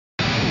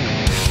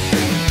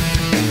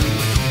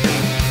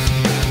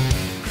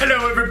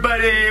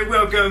everybody,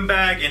 welcome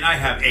back, and I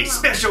have a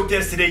special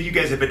guest today you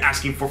guys have been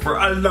asking for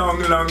a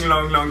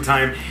long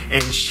time,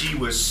 and she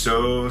was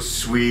so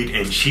sweet,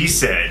 and she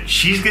said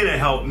she's gonna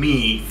help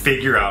me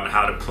figure out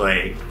how to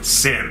play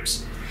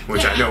Sims,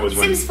 which I know is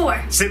one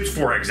SIMS4.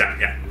 SIMS4,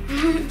 exactly, yeah.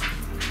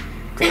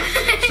 Cool.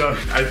 So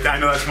I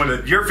know that's one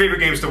of your favorite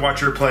games to watch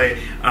her play.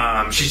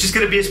 She's just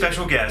gonna be a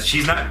special guest.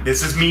 She's not.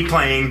 This is me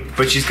playing,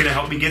 but she's gonna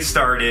help me get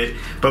started.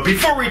 But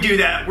before we do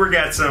that, we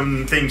got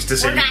some things to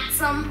say. We got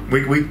some.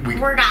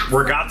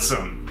 We got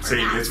some. Say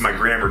it's my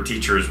grammar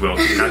teacher as well,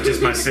 not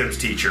just my Sims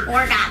teacher. We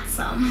got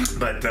some.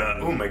 But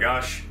oh my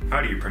gosh,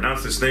 how do you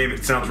pronounce this name?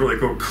 It sounds really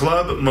cool.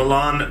 Club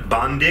Milan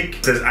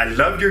Bondik says, "I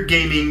love your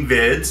gaming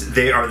vids.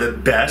 They are the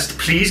best.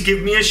 Please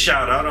give me a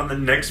shout out on the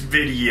next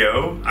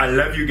video. I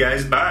love you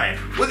guys. Bye."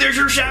 Well, there's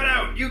your shout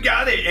out. You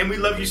got it, and we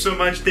love you so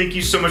much. Thank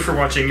you so much for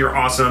watching. You're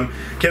awesome.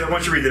 Kayla, why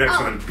don't you read the next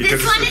one?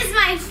 Because this one is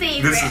my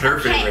favorite. This is her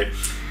favorite.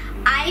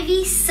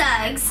 Ivy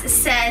Suggs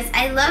says,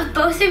 "I love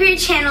both of your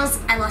channels.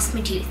 I lost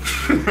my tooth."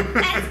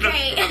 That's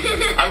great.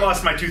 I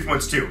lost my tooth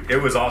once too. It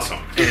was awesome,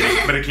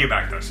 but it came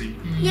back though. See?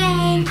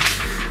 Yay!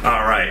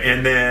 All right,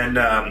 and then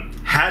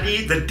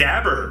Hattie the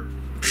Dabber.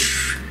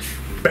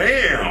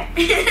 Bam!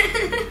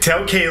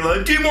 Tell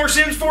Kayla, do more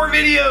Sims 4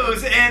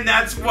 videos, and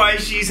that's why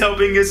she's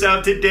helping us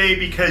out today,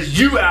 because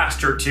you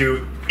asked her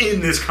to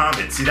in this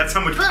comment. See, that's how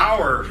much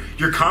power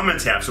your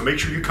comments have. So make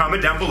sure you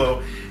comment down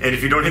below, and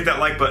if you don't hit that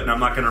like button, I'm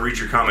not going to read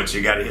your comments. So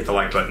you got to hit the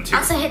like button too.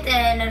 Also hit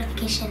the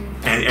notification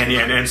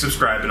and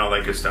subscribe and all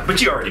that good stuff.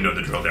 But you already know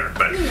the drill there.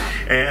 But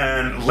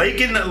and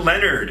Lakin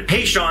Leonard,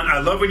 hey Shawn, I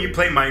love when you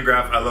play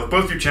Minecraft. I love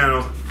both your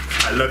channels.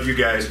 I love you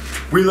guys.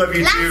 We love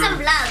you too. Lots of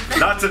love.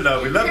 Lots of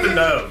love. We love the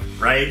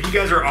love, right? You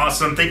guys are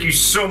awesome. Thank you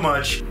so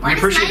much. Why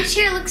does my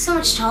chair look so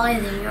much taller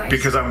than yours?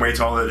 Because I'm way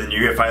taller than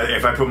you. If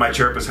I put my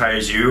chair up as high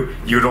as you,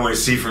 you would only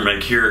see from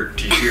like here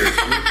to here.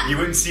 you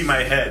wouldn't see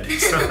my head.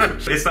 So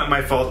it's not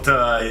my fault.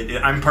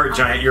 I'm part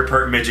giant, you're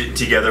part midget.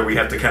 Together we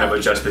have to kind of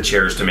adjust the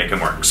chairs to make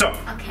them work. So,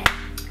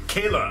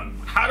 Kayla,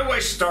 how do I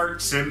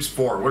start Sims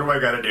 4? What do I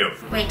got to do?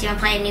 Wait, do you want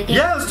to play a new game?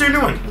 Yeah, let's do a new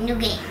one. New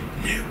game.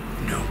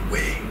 No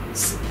way.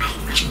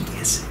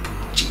 Genius.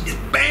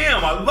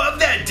 Bam! I love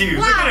that dude.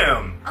 Wow. Look at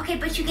him. Okay,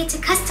 but you get to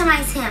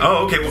customize him.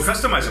 Oh, okay. We'll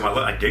customize him.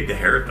 I dig the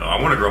hair though. I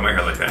want to grow my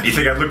hair like that. Do you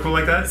think I'd look cool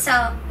like that?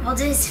 So we'll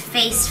do his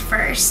face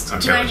first. Okay.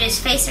 Do you want to do his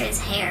face or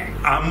his hair?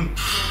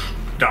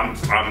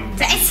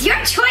 It's your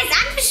choice.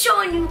 I'm just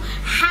showing you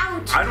how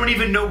to. I don't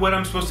even know what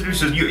I'm supposed to do.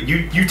 So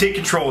you take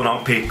control and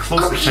I'll pay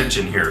close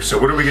attention here. So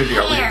what are we gonna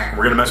do?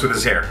 We're gonna mess with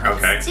his hair.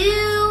 Okay. Let's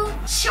do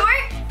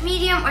short,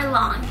 medium, or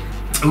long.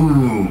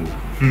 Ooh.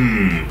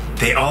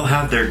 They all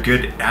have their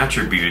good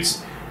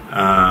attributes.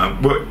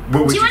 What would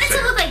you say? Do you want it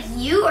to look like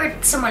you or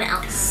someone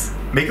else?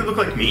 Make it look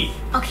like me.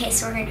 Okay,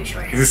 so we're gonna do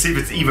short. Let's see if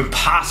it's even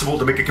possible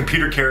to make a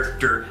computer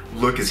character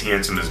look as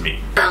handsome as me.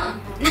 Boom.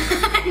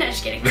 No,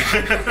 just kidding.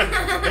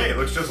 Hey, it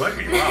looks just like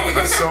me. Wow,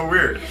 that's so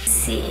weird. Let's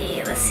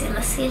see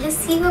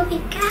what we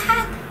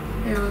got.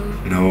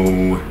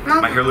 No.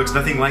 My hair looks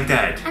nothing like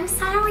that. I'm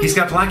sorry. He's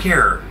got black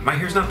hair. My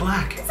hair's not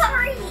black. I'm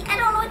sorry. I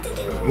don't know what to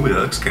do. Ooh, that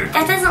looks kind of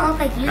That doesn't look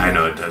like you. I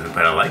know it doesn't,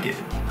 but I like it.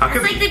 How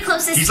come like the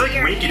closest he's to like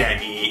your winking hair. at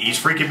me. He's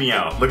freaking me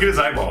out. Look at his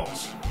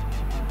eyeballs.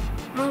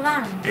 Hold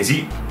on. Is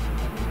he?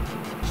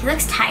 He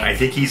looks tired. I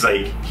think he's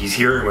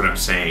hearing what I'm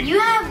saying. You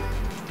have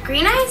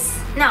green eyes?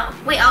 No.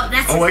 Wait,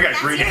 that's Oh, I got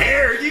green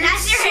hair.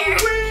 That's your hair.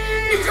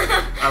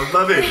 I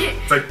love it.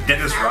 It's like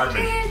Dennis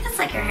Rodman. That's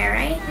like your hair,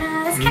 right?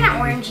 No, that's kind of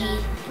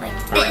orangey. Like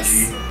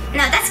this.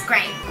 No, that's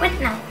gray. What?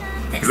 No.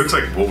 This. He looks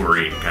like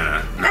Wolverine, kind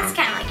of. No. That's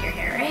kind of like your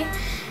hair, right?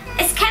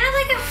 It's kind of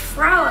like a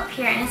fro up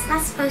here, and it's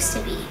not supposed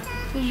to be.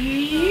 There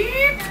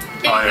you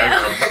go.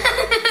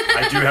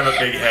 I do have a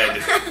big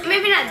head.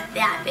 Maybe not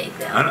that big,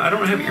 though. I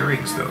don't have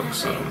earrings, though,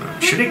 so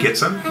should I get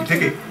some? You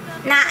think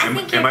Nah, I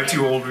think am I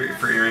too old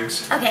for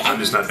earrings? Okay. I'm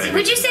just not that.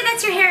 Would you say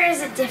that's your hair, or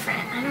is it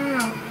different? I don't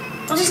know.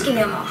 We'll just give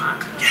you a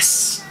mohawk.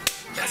 Yes!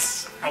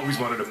 Yes! Always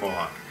wanted a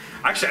mohawk.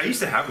 Actually, I used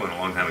to have one a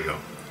long time ago.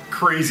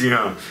 Crazy,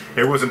 huh?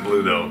 It wasn't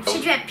blue, though.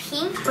 Should you have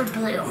pink or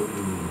blue?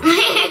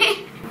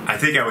 I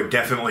think I would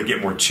definitely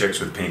get more chicks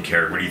with pink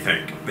hair. What do you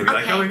think? They'd be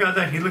like, oh my god,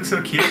 he looks so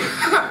cute.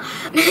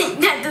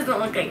 That doesn't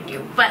look like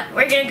you, but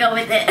we're gonna go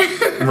with it.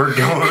 We're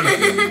going.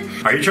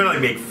 Are you trying to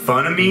like make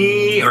fun of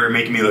me or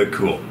make me look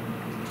cool?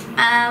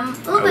 A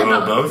little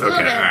bit both.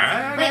 Okay.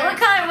 Wait, what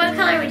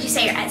color would you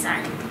say your eyes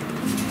are?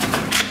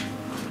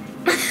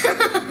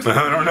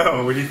 I don't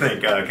know. What do you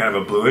think? Kind of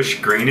a bluish,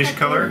 greenish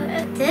color?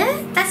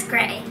 That's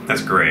gray.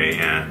 That's gray,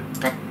 yeah.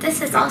 But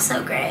this is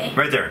also gray.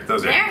 Right there.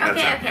 Those are. There?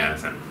 Okay. Yeah,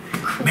 that's it.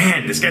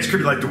 Man, this guy's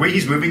creepy. Like the way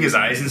he's moving his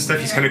eyes and stuff,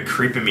 he's kind of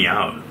creeping me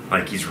out.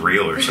 Like he's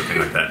real or something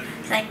like that.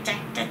 It's like.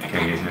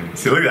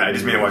 See, look at that. I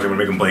just made it watch. I'm gonna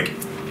make him blink.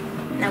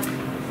 Nope.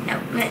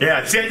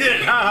 Yeah, see, I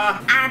did it.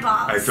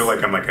 Eyeballs. I feel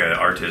like I'm like an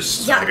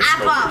artist. Yo, like a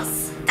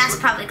eyeballs. That's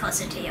probably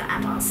closer to your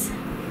eyeballs.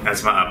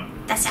 That's my.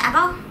 That's your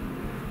eyeball?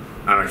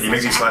 I don't know. Can you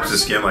make me slap the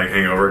skin like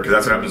hang over? Because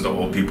that's what happens to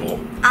old people.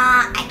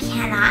 I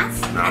cannot.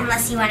 No.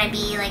 Unless you want to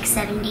be like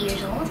 70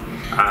 years old.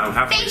 I'm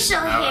halfway. Facial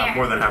hair. I'm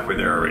more than halfway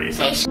there already.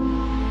 So. Facial.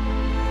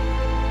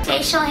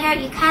 facial hair,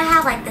 you kind of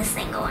have like this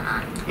thing going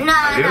on. No,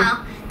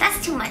 that's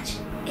too much.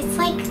 It's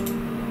like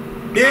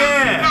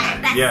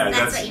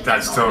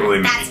that's totally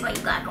me. That's what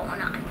you got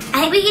going on.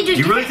 I think we can do.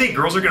 Do you really think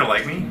girls are gonna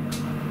like me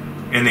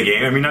in the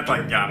game? I mean, not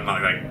like I'm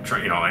not like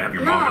trying. You know, I have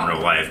your mom in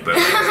real life, but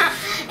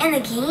in the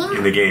game.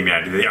 In the game,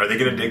 yeah. Are they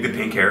gonna dig the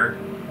pink hair?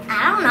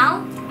 I don't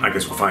know. I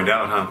guess we'll find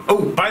out, huh?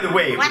 Oh, by the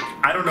way,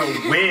 I don't know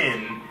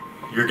when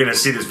you're gonna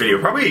see this video.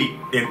 Probably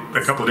in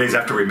a couple of days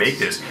after we make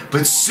this,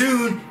 but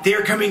soon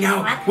they're coming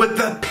out with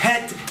the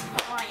pet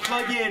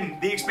plug-in,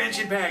 the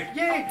expansion pack.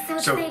 Yay!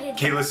 So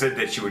Kayla said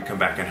that she would come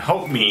back and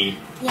help me.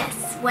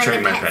 Yes,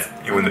 train my pet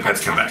when the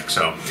pets come back.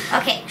 So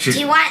okay. Do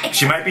you want?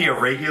 She might be a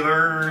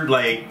regular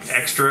like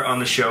extra on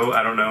the show.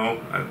 I don't know.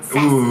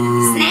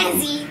 Ooh,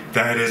 snazzy.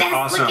 That is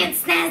awesome. Looking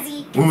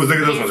snazzy. Ooh, look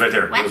at those ones right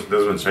there.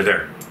 Those ones right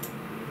there.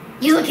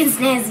 You looking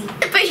snazzy,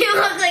 but you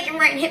look like you're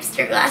wearing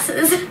hipster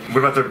glasses.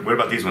 What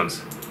about these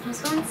ones?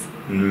 Those ones?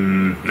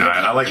 No,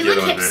 I like the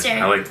other ones.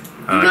 Hipster. I like.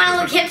 You want to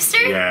look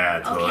hipster?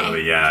 Yeah, totally.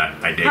 Okay. Yeah,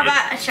 I dig it. How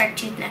about a shark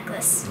tooth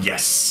necklace?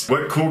 Yes.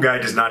 What cool guy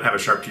does not have a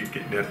shark tooth?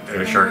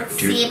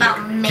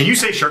 Can you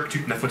say shark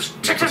tooth necklace?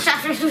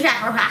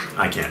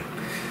 I can't.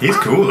 He's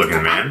cool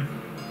looking, man.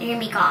 You're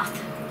gonna be goth.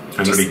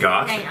 I'm gonna be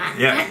goth. No, you're not.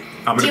 Yeah,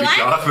 I'm gonna be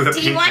goth with a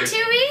pink. Do you want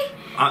to be?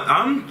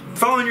 I'm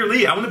following your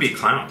lead. I want to be a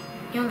clown.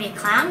 You want to be a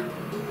clown?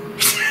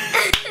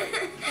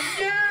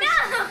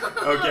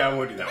 Okay, I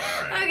won't do that one.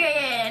 All right.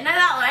 Okay, not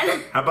that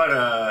one. How about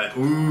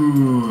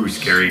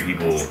scary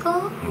people? That's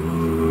cool.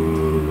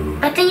 Ooh.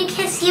 But then you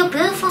can't see your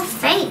beautiful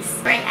face.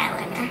 Wearing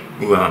eyeliner.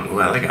 Ooh,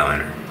 I like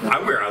eyeliner. I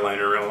wear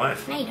eyeliner in real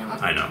life. No, you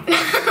don't. I know.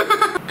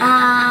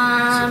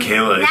 So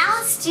Kayla. Now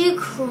let's do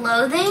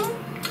clothing.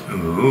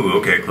 Ooh,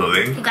 okay,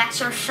 clothing. You got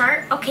your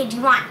shirt. Okay, do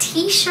you want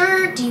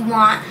t-shirt? Do you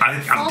want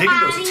I'm digging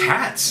those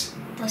tats.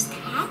 Those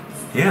tats?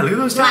 Yeah, look at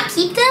those tats.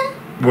 Do you want to keep them?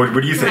 What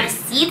do you think? Want to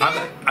see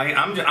them?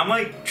 I'm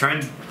like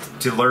trying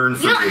to learn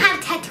from you. Don't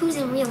have tattoos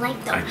in real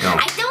life, though. I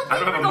don't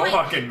have a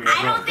mohawk in real life.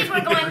 I don't think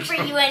we're going for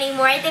you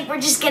anymore. I think we're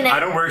just gonna. I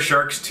don't wear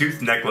shark's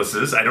tooth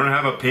necklaces. I don't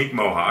have a pink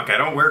mohawk. I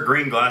don't wear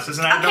green glasses,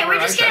 and I don't wear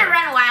we're just gonna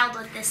run wild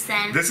with this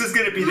then. This is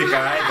gonna be the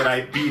guy that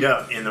I beat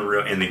up in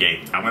the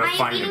game. I'm gonna find him.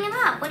 Why are you beating him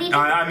up? What are you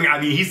doing? I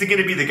mean, he's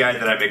gonna be the guy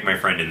that I make my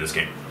friend in this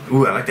game.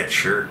 Ooh, I like that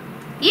shirt.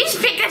 You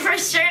just picked the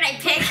first shirt I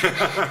picked.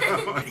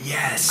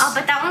 Yes. Oh,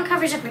 but that one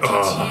covers up your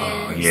tattoos.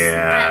 Oh,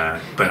 yeah.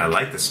 But I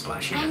like the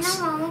splashiness.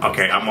 I know.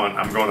 Okay, I'm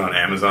going on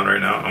Amazon right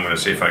now. I'm gonna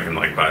see if I can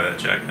like buy that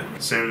jacket.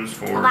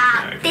 SIMS4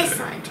 jacket. This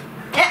one.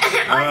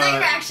 I thought you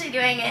were actually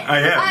doing it. I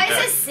am. Oh,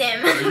 it's a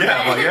sim.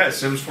 Yeah, well, yeah,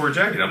 SIMS4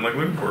 jacket. I'm like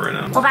looking for it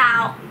right now. What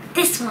about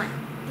this one?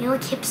 You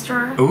look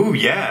hipster. Ooh,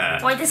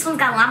 yeah. Or this one's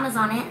got llamas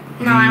on it.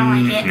 No, I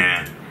don't like it.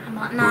 Nah.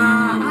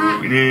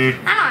 I don't really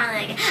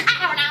like it.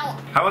 I don't know.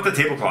 How about the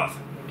tablecloth?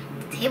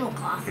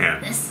 Tablecloth? Yeah.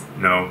 This?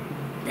 No.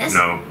 This?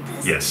 No.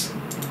 This? Yes.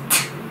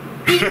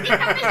 You covered your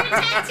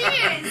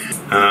tattoos.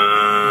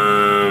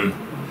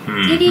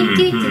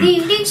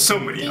 So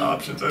many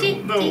options. I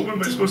don't know. What am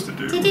I supposed to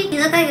do? You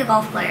look like a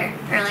golf player.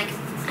 Or like,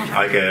 I don't know.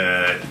 Like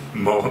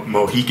a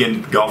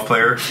Mohican golf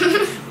player.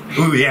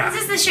 Ooh, yeah.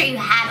 This is the shirt you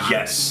had on.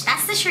 Yes.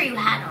 That's the shirt you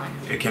had on.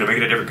 Can I make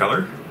it a different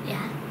color?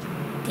 Yeah.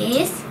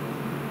 This?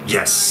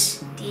 Yes.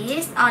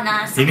 This? Oh,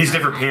 no. He needs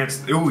different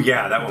pants. Ooh,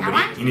 yeah, that one. That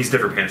one? He needs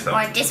different pants, though.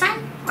 Or this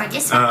one? Or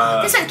this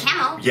one? This one's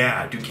camo.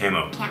 Yeah, do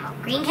camo. Camo.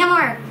 Green camo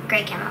or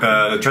gray camo?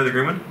 Try the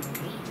green one.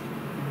 Green.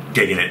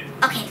 Digging it.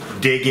 Okay.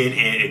 Digging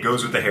it. It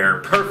goes with the hair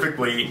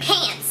perfectly.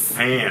 Pants.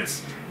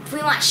 Pants. Do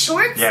we want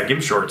shorts? Yeah, give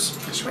him shorts.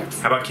 Shorts?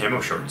 How about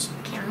camo shorts?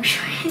 Camo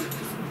shorts.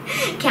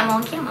 Camo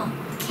and camo.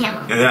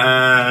 Camo.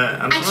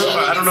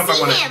 I don't know if I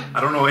want to.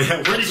 I don't know.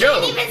 Yeah, where'd he go? I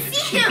can't even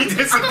see him. He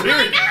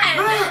disappeared.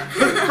 Oh my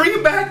god. Bring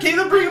him back,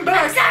 Kayla. Bring him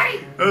back. I'm sorry.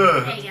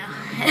 There you go.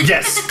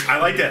 Yes, I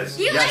like this.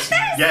 You like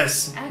this?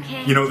 Yes.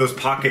 Okay. You know, those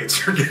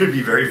pockets are going to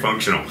be very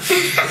functional.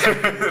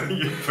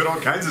 You put all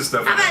kinds of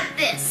stuff How in about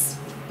this?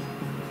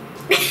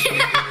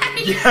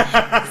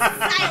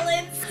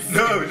 Silence.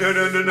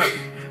 No.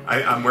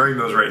 I'm wearing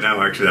those right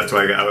now, actually. That's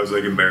why I was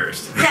like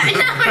embarrassed. No,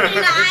 you're not.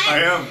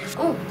 I am.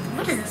 Oh,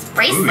 what is this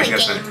bracelet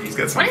game? He's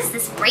got some. What is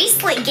this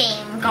bracelet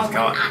game going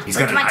on? He's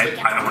got an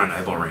I want an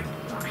eyeball ring.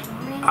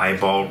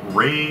 Eyeball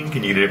ring.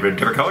 Can you get a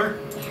different color?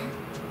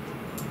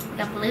 We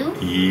got blue?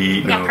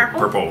 We got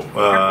purple?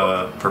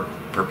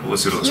 Purple.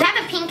 Let's do this. You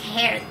have a pink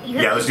hair.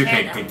 Let's do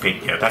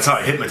pink. Yeah, that's how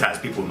I hypnotize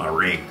people with my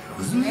ring.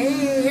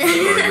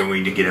 We're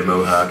going to get a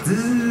mohawk.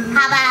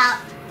 How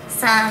about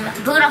some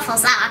beautiful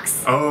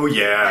socks? Oh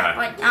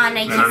yeah.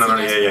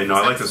 No,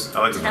 I like those.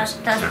 Those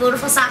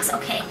beautiful socks.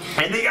 Okay.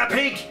 And they got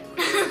pink.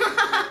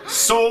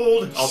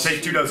 Sold. I'll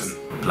take 2 dozen.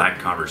 Black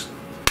Converse.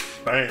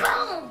 Bam.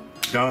 Boom.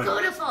 Done.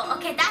 Beautiful.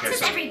 Okay, that's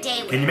his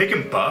everyday wear. Can you make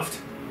him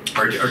buffed?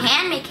 I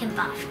can make him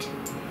buffed.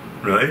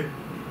 Really?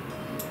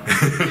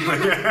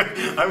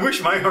 I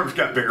wish my arms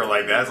got bigger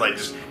like that. It's like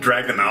just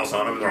drag the mouse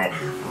on him and they're all.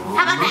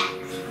 How about that?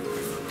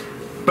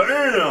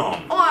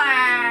 Bam!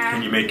 Or.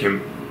 Can you make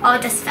him? Oh,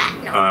 just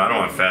fat. No. I don't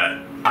want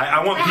fat.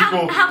 I want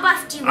people. How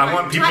buff do you want? I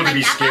want people to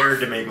be scared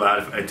to make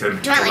loud. Do you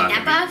want like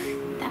that buff?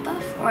 That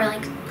buff? Or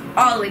like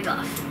all the way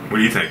buff? What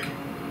do you think?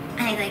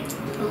 I think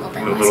like a little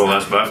bit A little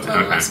less buffed? A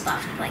little Okay. less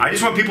buffed. Like, I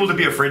just want people to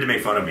be afraid to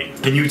make fun of me.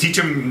 Can you teach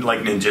them like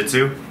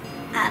ninjutsu?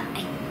 I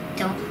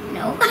don't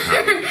know.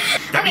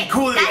 That'd be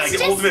cool. that's Like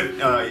just- ultimate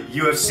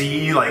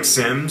UFC, like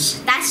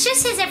Sims. That's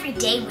just his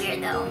everyday wear,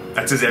 though.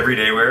 That's his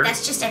everyday wear?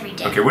 That's just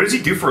everyday. Okay, what does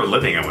he do for a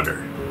living, I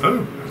wonder?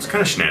 Oh, it's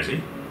kind of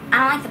snazzy. I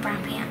don't like the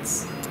brown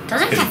pants.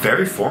 Those are It's kind of...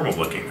 very formal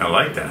looking. I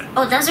like that.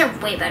 Oh, those are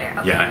way better.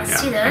 Okay, Yeah, let's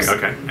yeah. do those.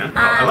 Okay, yeah.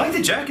 I like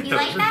the jacket You though.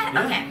 like that?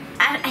 Yeah. Okay.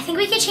 I think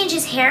we could change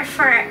his hair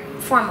for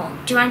formal.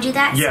 Do you want to do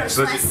that? Yeah,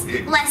 so so it's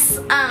it's- less,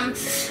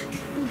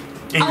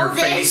 In all your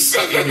this.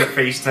 face, in your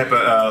face type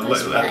of.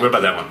 What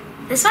about that one?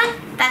 This one?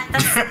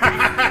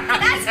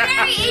 That's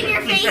very in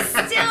your face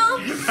still.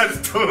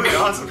 That's totally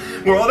awesome.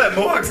 Well, all that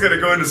mohawk's gotta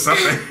go into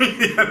something.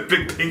 You have a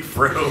big pink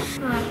fro.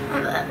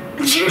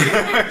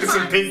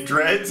 Some pink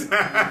dreads.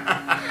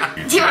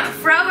 Do you want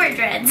fro or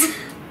dreads?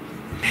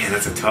 Man,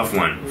 that's a tough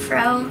one.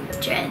 Fro,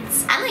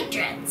 dreads. I like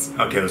dreads.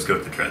 Okay, let's go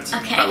with the dreads.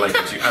 Okay. I like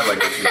what you.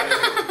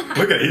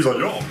 Look at it, he's like,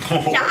 yo,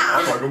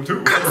 I like them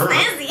too. I'm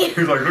snazzy.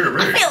 He's like, look at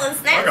me. I'm feeling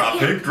snazzy. I got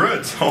pink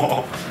dreads.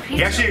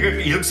 He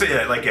actually, he looks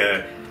like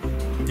a.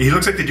 He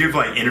looks like the dude from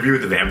like Interview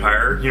with the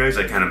Vampire. You know, he's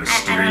like kind of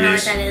mysterious. I don't know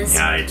what that is.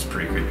 Yeah, it's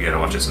pretty creepy. You gotta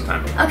watch it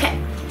sometime. Okay.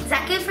 Is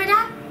that good for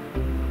Dad?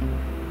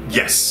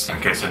 Yes.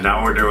 Okay, so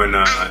now we're doing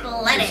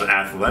Athletic. this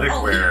athletic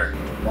Oh, wear.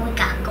 What we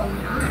got going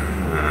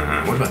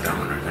on? What about that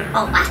one right there?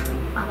 Oh, what?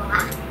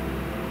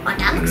 Oh,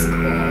 that looks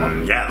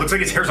cool. Yeah, it looks like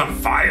his hair's on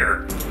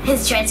fire.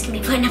 His dreads can be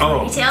put in a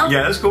Oh, ponytail.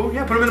 yeah, that's cool.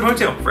 Yeah, put him in a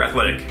ponytail for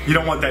athletic. You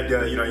don't want that,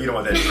 you don't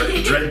want that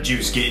dread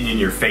juice getting in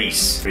your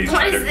face. He's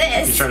What trying is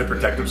this? He's trying to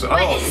protect himself.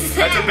 What Oh, is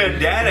that's a that?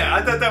 bandana.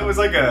 I thought that was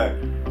like a.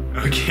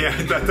 Okay, I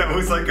thought that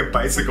was like a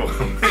bicycle.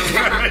 He's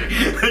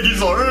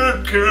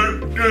like.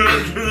 Don't do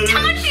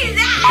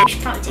that! I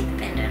should probably take the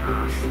bandana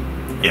off.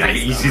 Yeah,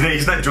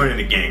 he's not joining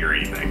a gang or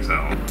anything, so.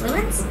 Blue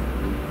ones?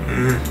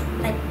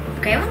 Like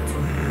gray ones?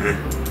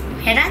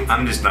 Hair done?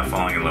 I'm just not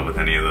falling in love with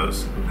any of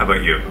those. How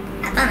about you?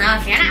 I don't know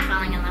if you're not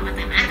falling in love with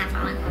them. I'm not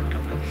falling in love with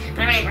them.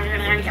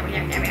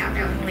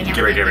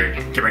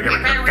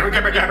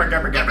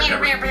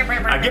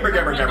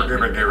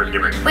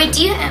 Wait,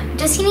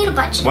 does he need a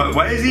butt chin?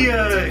 Why is he,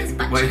 his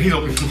butt why chin?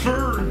 he's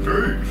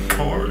very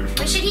hard.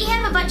 But should he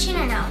have a butt chin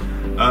or no?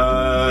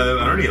 I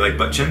don't know, you like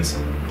butt chins?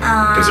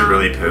 Does it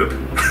really poop?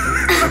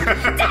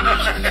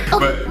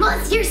 Okay, well,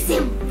 it's your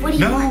sim. What do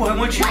you want? No, I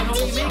want you to What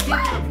do you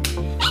want?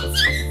 It's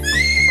your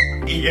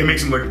sim. It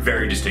makes him look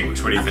very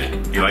distinguished. What do you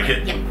think? You like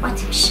it? Yep. What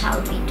shall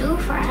we do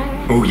for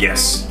her? Oh,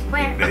 yes.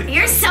 Where? Oh,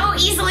 you're so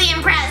easily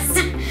impressed.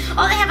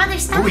 Oh, they have other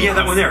stuff. Oh, yeah,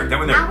 that one there. That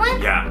one there. That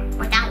one? Yeah.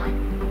 Or that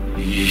one?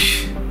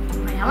 Yeesh.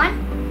 Or that one?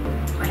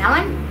 Or that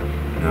one?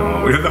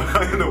 No, we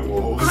have the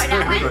wolves. Or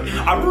that one?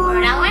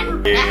 Or that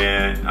one?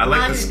 Yeah, I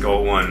like the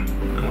skull one.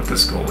 I want the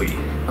scully.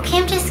 Okay,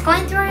 I'm just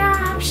going through our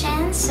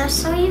options,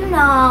 just so you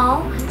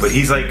know. But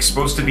he's like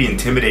supposed to be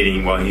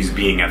intimidating while he's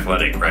being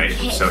athletic, right?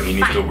 Okay, So he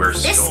needs to fine. wear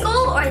This skull.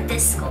 skull or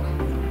this skull?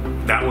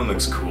 That one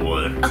looks cool.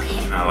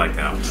 Okay. I like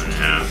that one.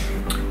 Yeah.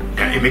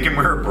 Yeah, you make him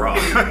wear a bra.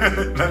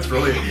 that's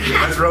really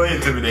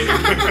intimidating.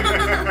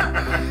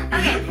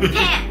 Okay,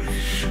 pants.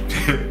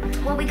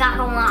 What we got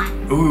going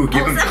on? Ooh,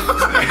 give him.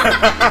 Also-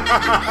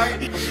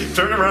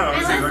 Turn around.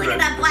 Let's See, look at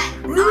that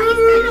butt. Woo! Oh, he's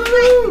got no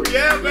butt.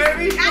 Yeah,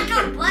 baby. Got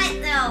no butt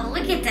though.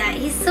 Look at that.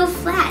 He's so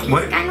flat. He's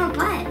What? got no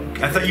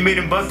butt. I thought you made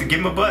him buff to give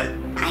him a butt.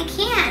 I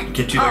can't.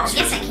 Can't you? Oh, like,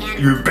 yes I can.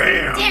 You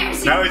bam.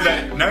 There's Now your he's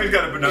butt. now he's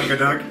got a banana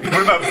dunk.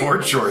 What about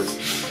board shorts?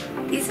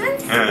 These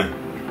ones? Yeah.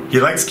 He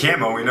likes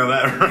camo. We know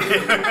that,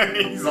 right?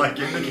 He's like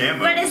in the camo.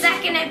 But is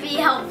that gonna be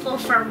helpful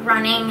for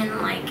running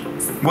and like?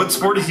 What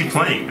sport is he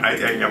playing?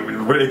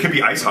 It could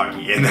be ice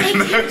hockey, and then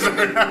those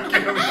are not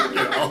gonna work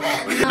at all.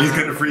 He's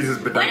gonna freeze his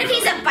banana. What if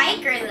he's a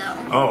biker though?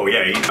 Oh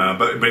yeah,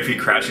 but if he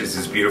crashes,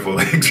 his beautiful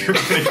legs are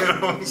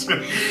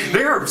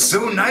they are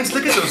so nice.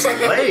 Look at those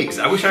legs.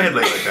 I wish I had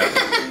legs like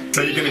that.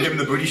 So you're gonna give him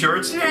the booty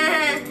shorts?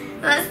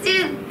 Let's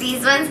do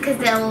these ones because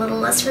they're a little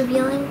less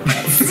revealing.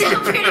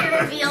 Still pretty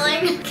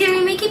revealing. Can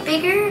we make it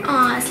bigger?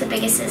 Oh, it's the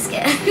biggest this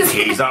gets.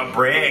 He's a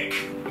brick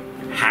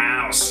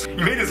house. You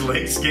made his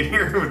legs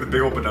skinnier with the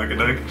big old badunka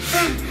dunk.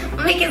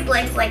 Make his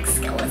legs like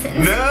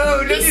skeletons.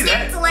 No, don't He do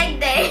that. skipped leg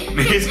day.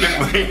 He's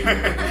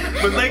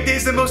but leg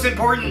day's the most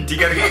important. You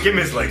gotta give him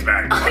his legs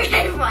back.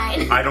 Okay,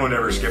 fine. I don't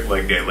ever skip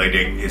leg day. Leg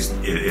day is.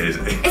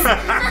 It's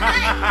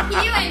not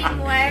you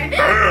anymore.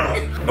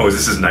 Oh, is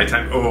this his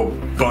nighttime? Oh,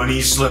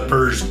 bunny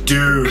slippers,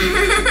 dude.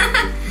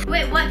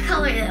 Wait, what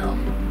color though?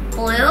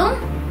 Blue,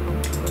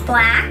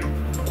 black,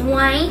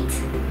 white,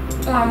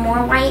 or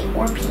more white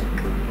or pink?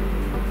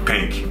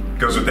 Pink.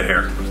 Goes with the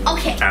hair.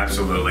 Okay.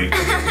 Absolutely.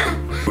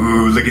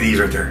 Ooh, look at these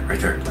right there. Right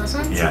there. Those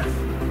ones? Yeah.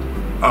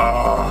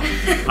 Oh,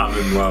 I'm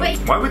in love. Wait.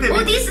 Why would they?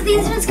 Oh, these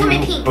ones come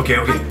in pink. Okay.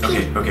 Like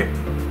pink.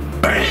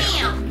 Bam.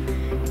 Bam.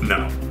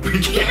 No, we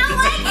can't. You don't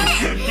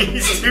like it?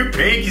 He's too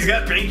pink. He's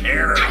got pink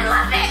hair. I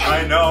love it.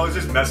 I know. I was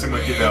just messing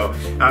with you though.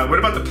 What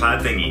about the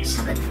plaid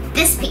thingies? But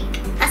this pink,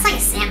 that's like a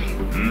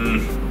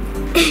salmon.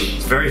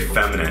 It's very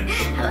feminine.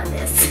 How about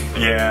this?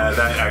 Yeah,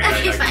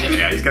 Okay, fine.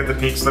 yeah, he's got the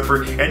pink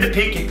slipper and the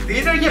pink.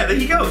 You know, yeah, there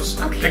he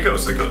goes. Okay. It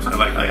goes. I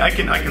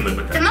can live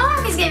with The that.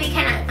 mohawk is gonna be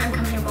kind of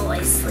uncomfortable while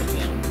he's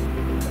sleeping.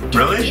 Do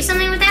you Really? do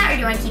something with that, or do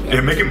you want to keep it?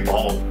 Yeah, make him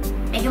bald.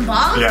 Make him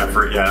bald?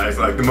 Yeah, it's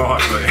like the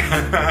mohawk.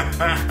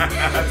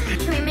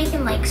 Can we make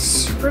him like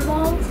super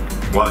bald?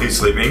 While he's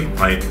sleeping,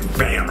 like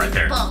bam, right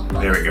there. Bald.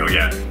 There we go.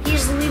 Yeah. He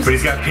just loses. But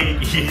he's got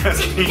pink. He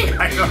has pink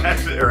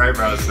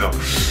eyebrows still.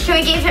 Can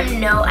we give him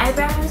no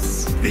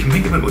eyebrows? They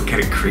make him look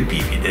kind of creepy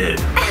if you did.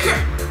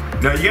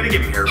 No, you gotta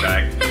give him hair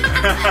back.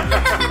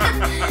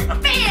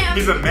 Bam!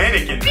 He's a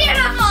mannequin.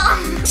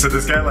 Beautiful! So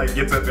this guy like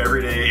gets up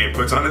every day and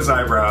puts on his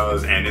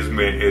eyebrows and his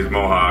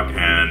mohawk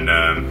and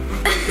oh,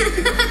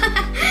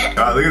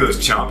 look at those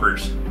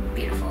chompers.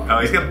 Beautiful. Oh,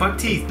 he's got buck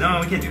teeth. No,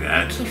 we can't do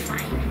that. Okay,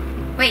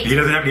 fine. Wait. He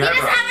doesn't have any eyebrows.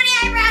 He doesn't have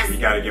any eyebrows! You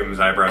gotta give him his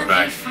eyebrows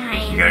back. Okay,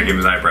 fine. You gotta give him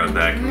his eyebrows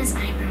back. Give him his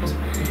eyebrows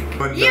back.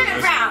 But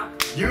Unibrow!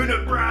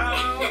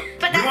 Unibrow!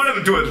 But We want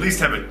him to at least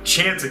have a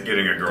chance at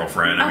getting a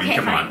girlfriend. I mean, Okay,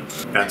 come fine.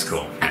 on. That's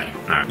cool. Okay.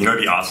 All right. You know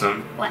what'd be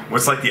awesome? What?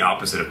 What's like the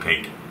opposite of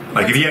pink?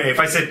 Like if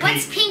I said pink.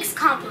 What's pink's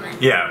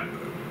complement? Yeah.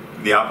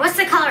 The What's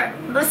the color?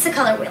 What's the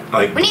color wheel?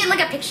 Like we need to look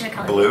at picture of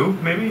color. blue,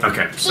 maybe?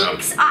 Okay, so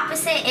Pink's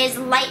opposite is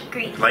light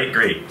green. light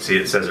green. See,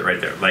 it says it right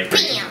there. Light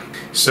green. Bam!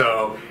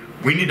 So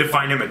we need to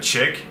find him a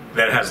chick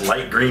that has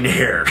light green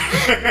hair.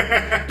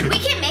 We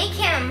can make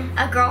him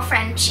a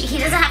girlfriend. He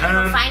doesn't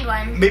have to go find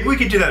one. Maybe we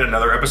could do that in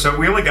another episode.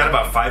 We only got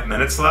about 5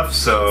 minutes left,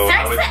 so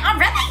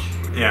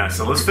Already? yeah.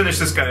 So let's finish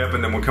this guy up,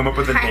 and then we'll come up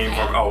with a name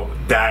for him. Oh,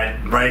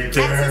 that right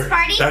there. That's his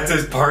party? That's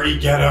his party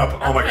getup.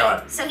 Oh my Okay,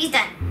 God. So he's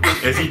done.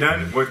 Is he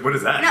done? What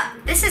is that? No,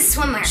 this is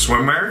swimwear.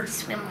 Swimwear?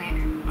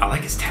 Swimwear. I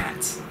like his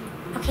tats.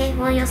 Okay,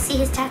 well you'll see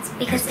his tats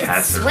because His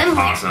tats it's are swimwear.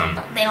 awesome.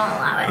 They don't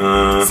allow it.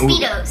 Ooh.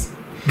 Speedos.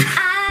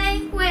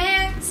 I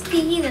wear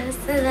Speedos.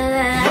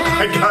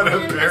 I got a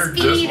pair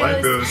just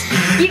like those.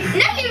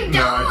 No, you don't.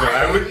 No,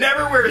 I would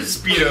never wear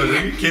Speedos.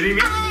 Are you kidding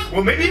me?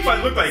 Well, maybe if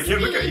I look like him,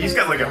 look at he's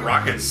got like a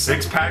rockin'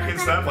 six-pack and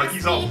stuff. Like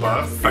he's all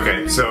buff.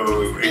 Okay,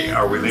 so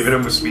are we leaving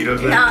him with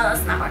Speedos then? No,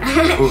 that's not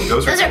what. Ooh,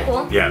 those are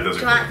cool. Yeah, those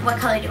Do are you want, what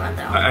color do you want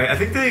though? I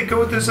think they go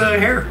with his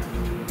hair.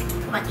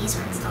 What about these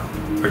ones though?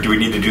 Or do we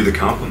need to do the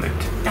compliment?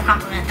 The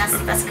compliment. That's a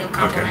good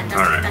compliment. Okay,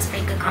 all right. That's a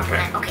pretty good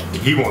compliment. Okay.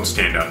 He won't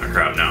stand out in the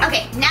crowd now.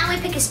 Okay, now we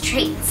pick his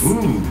traits.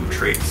 Ooh,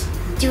 traits.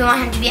 Do we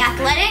want him to be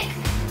athletic,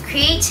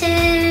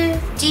 creative,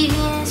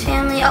 devious,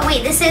 family? Oh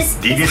wait, this is his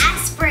Devious?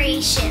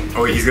 aspiration.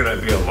 Oh, he's gonna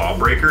be a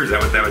lawbreaker? Is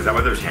that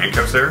why there's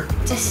handcuffs there?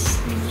 Just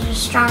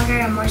stronger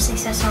and more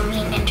successful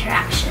in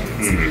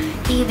interactions.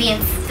 Mhm. He could be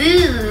in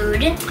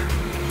food.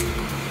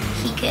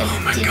 He could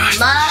do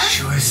love,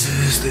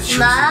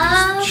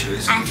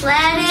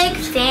 athletic,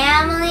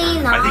 family,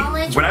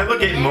 knowledge. When I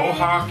look at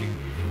Mohawk,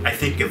 I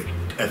think of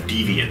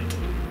deviant.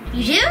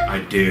 You do? I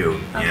do.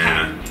 Okay.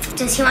 Yeah.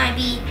 Does he want to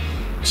be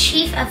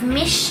chief of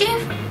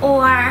mischief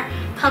or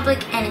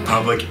public enemy?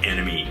 Public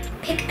enemy.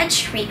 Pick a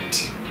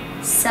trait.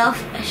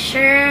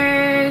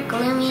 Self-assured,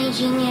 gloomy,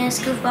 genius,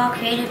 goofball,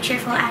 creative,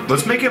 cheerful, active.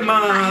 Let's make him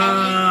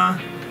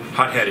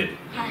hot-headed.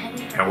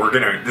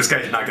 Hot-headed. And this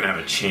guy's not gonna have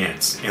a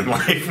chance in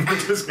life. We're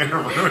just gonna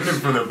ruin him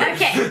from the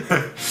Okay.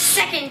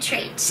 Second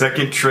trait.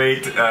 Second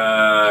trait,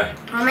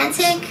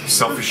 Romantic.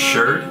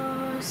 self-assured.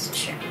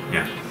 Sure.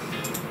 Yeah.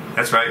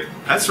 That's right.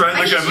 That's right.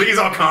 Look at him. He's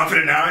all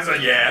confident now. He's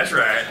like, yeah, that's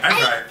right. That's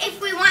right. If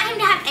we want him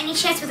to have any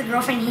chance with a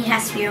girlfriend, he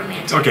has to be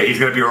romantic. Okay, he's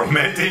gonna be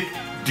romantic,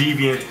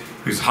 deviant,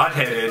 who's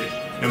hot-headed,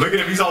 and look at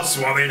him. He's all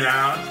swummy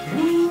now.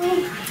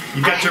 Woo.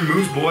 You got your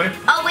moves, boy.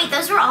 Oh wait,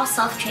 those were all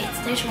self traits.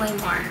 There's way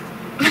more.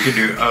 You can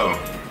do. Oh.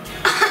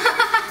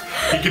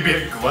 He could be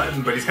a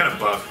glutton, but he's kind of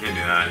buff. You can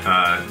do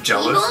that.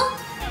 Jealous.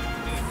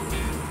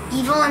 Evil?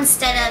 Evil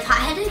instead of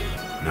hot-headed?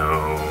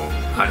 No.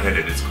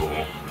 Hot-headed is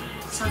cool.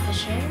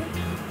 Self-assured?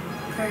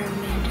 Or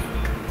romantic?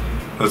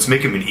 Let's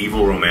make him an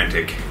evil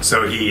romantic.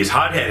 So he's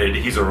hot-headed,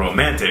 he's a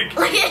romantic,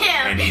 Look at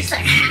him! and he's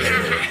like, evil.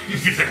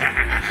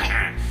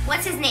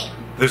 what's his name?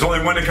 There's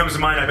only one that comes to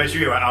mind, I bet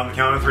you, on the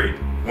count of 3.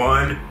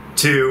 1,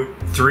 2,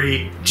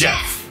 3,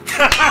 Jeff!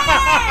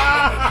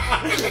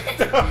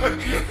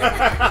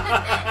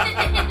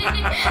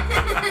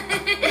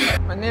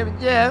 My name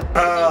is Jeff.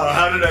 Oh,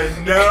 how did I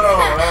know?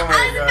 Oh I my was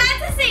god.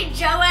 about to say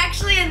Joe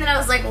actually, and then I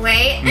was like,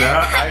 wait.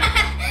 No,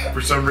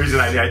 for some reason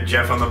I had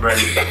Jeff on the brain.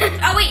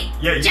 Oh wait,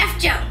 Yeah, Jeff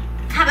Joe.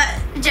 How about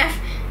Jeff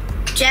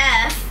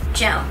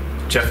Joe?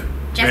 Jeff.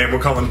 And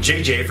we'll call him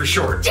JJ for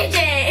short.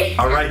 JJ!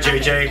 All right,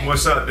 JJ,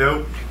 what's up,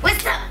 dude?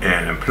 What's up?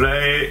 And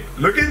play.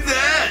 Look at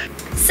that.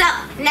 So,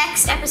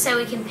 next episode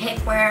we can pick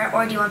where,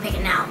 or do you want to pick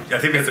it now? I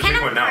think we have to Kind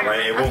pick of one now, hard.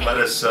 right? It won't Okay. let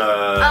us. Oh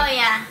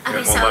yeah. Okay,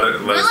 won't so let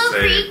us Willow say-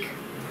 Creek,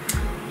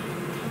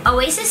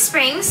 Oasis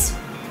Springs,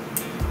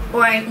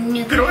 or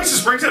New Did Oasis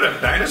Springs have a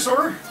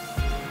dinosaur?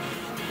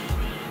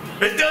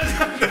 It does.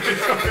 I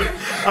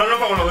don't know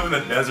if I want to live in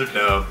the desert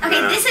though.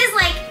 Okay, Yeah. this is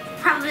like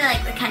probably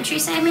like the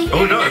countryside maybe.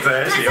 Oh, no, it's the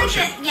That's like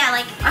ocean. yeah,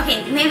 like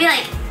okay, maybe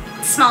like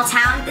small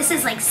town. This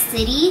is like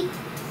city.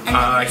 And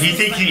then this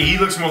is, He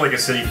looks more like a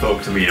city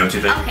folk to me, don't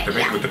you think? Okay, The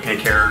pink- yeah. With the pink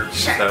hair and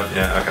Sure. stuff.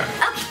 Yeah. Okay.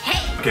 Okay.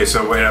 Okay.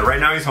 So right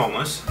now he's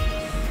homeless.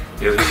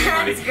 He doesn't need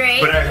money. That's great.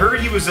 But I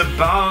heard he was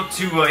about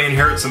to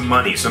inherit some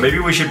money, so maybe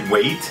we should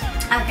wait.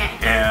 Okay.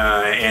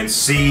 And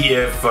see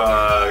if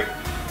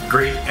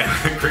great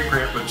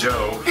Grandpa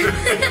Joe,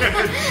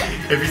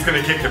 if he's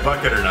gonna kick the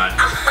bucket or not.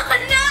 Oh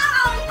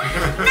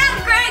no!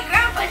 Not great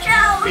Grandpa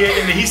Joe! Yeah,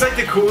 and he's like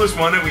the coolest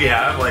one that we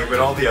have. Like with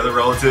all the other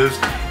relatives,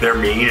 they're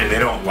mean and they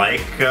don't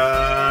like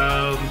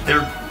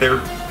their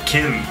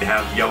kin to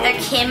have yellow. Their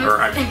kin.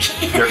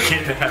 Their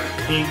kin to have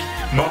pink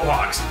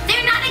mohawks.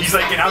 They're not. He's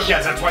like an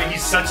outcast. That's why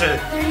he's such a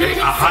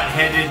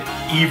hot-headed,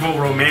 evil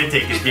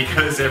romantic. Is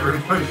because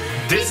everyone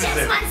disses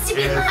him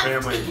in his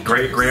family.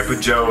 Great Grandpa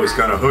Joe is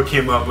gonna hook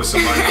him up with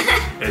some money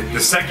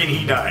the second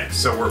he dies.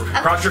 So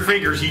cross your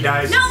fingers. He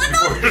dies. No,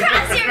 don't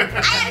cross your.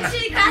 I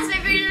actually crossed my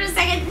fingers for a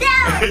second. No.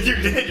 You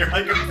did. You're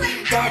like,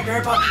 die,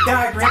 Grandpa,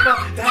 die,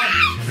 Grandpa, die.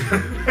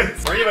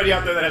 For anybody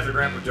out there that has a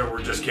Grandpa Joe,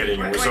 we're just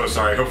kidding, and we're so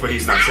sorry. Hopefully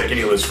he's not sick and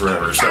he lives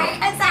forever. So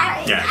I'm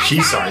sorry. yeah,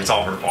 she's sorry. It's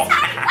all her fault.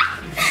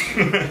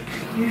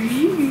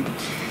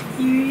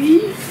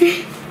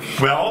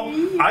 Well,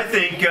 I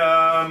think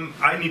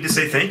I need to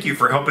say thank you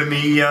for helping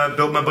me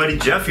build my buddy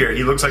Jeff here.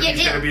 He looks like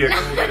he's going to be a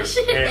cool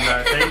dude.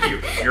 And thank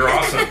you. You're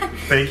awesome.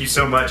 Thank you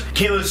so much.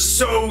 Kayla's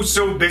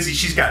so busy.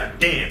 She's got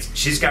dance.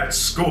 She's got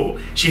school.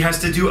 She has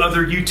to do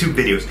other YouTube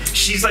videos.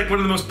 She's like one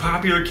of the most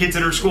popular kids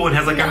in her school and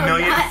has like a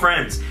million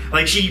friends.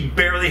 Like she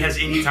barely has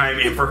any time.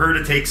 And for her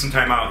to take some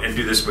time out and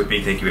do this with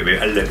me, thank you, baby.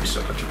 I love you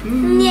so much.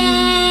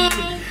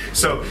 Yay!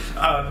 So,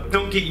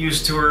 don't get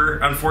used to her.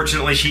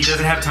 Unfortunately, she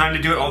doesn't have time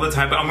to do it all the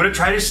time, but I'm going to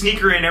try to sneak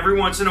her in every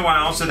once in a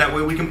while so that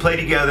way we can play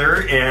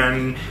together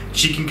and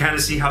she can kind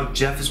of see how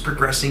Jeff is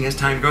progressing as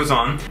time goes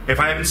on. If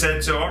I haven't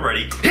said so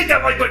already, hit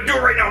that like button. Do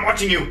it right now. I'm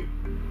watching you.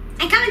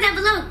 And comment down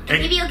below. And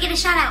maybe you'll get a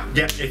shout out.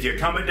 Yeah, if you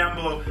comment down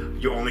below,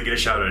 you'll only get a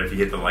shout out if you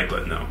hit the like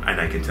button, though. And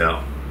I can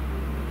tell.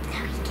 No,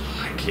 he can't.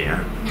 I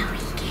can't. No, he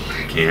can't.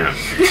 Yeah.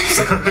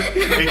 So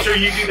make sure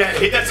you do that.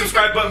 Hit that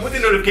subscribe button with the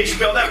notification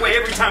bell. That way,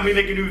 every time we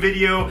make a new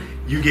video,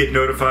 you get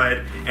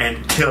notified.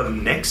 And till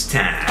next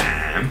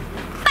time.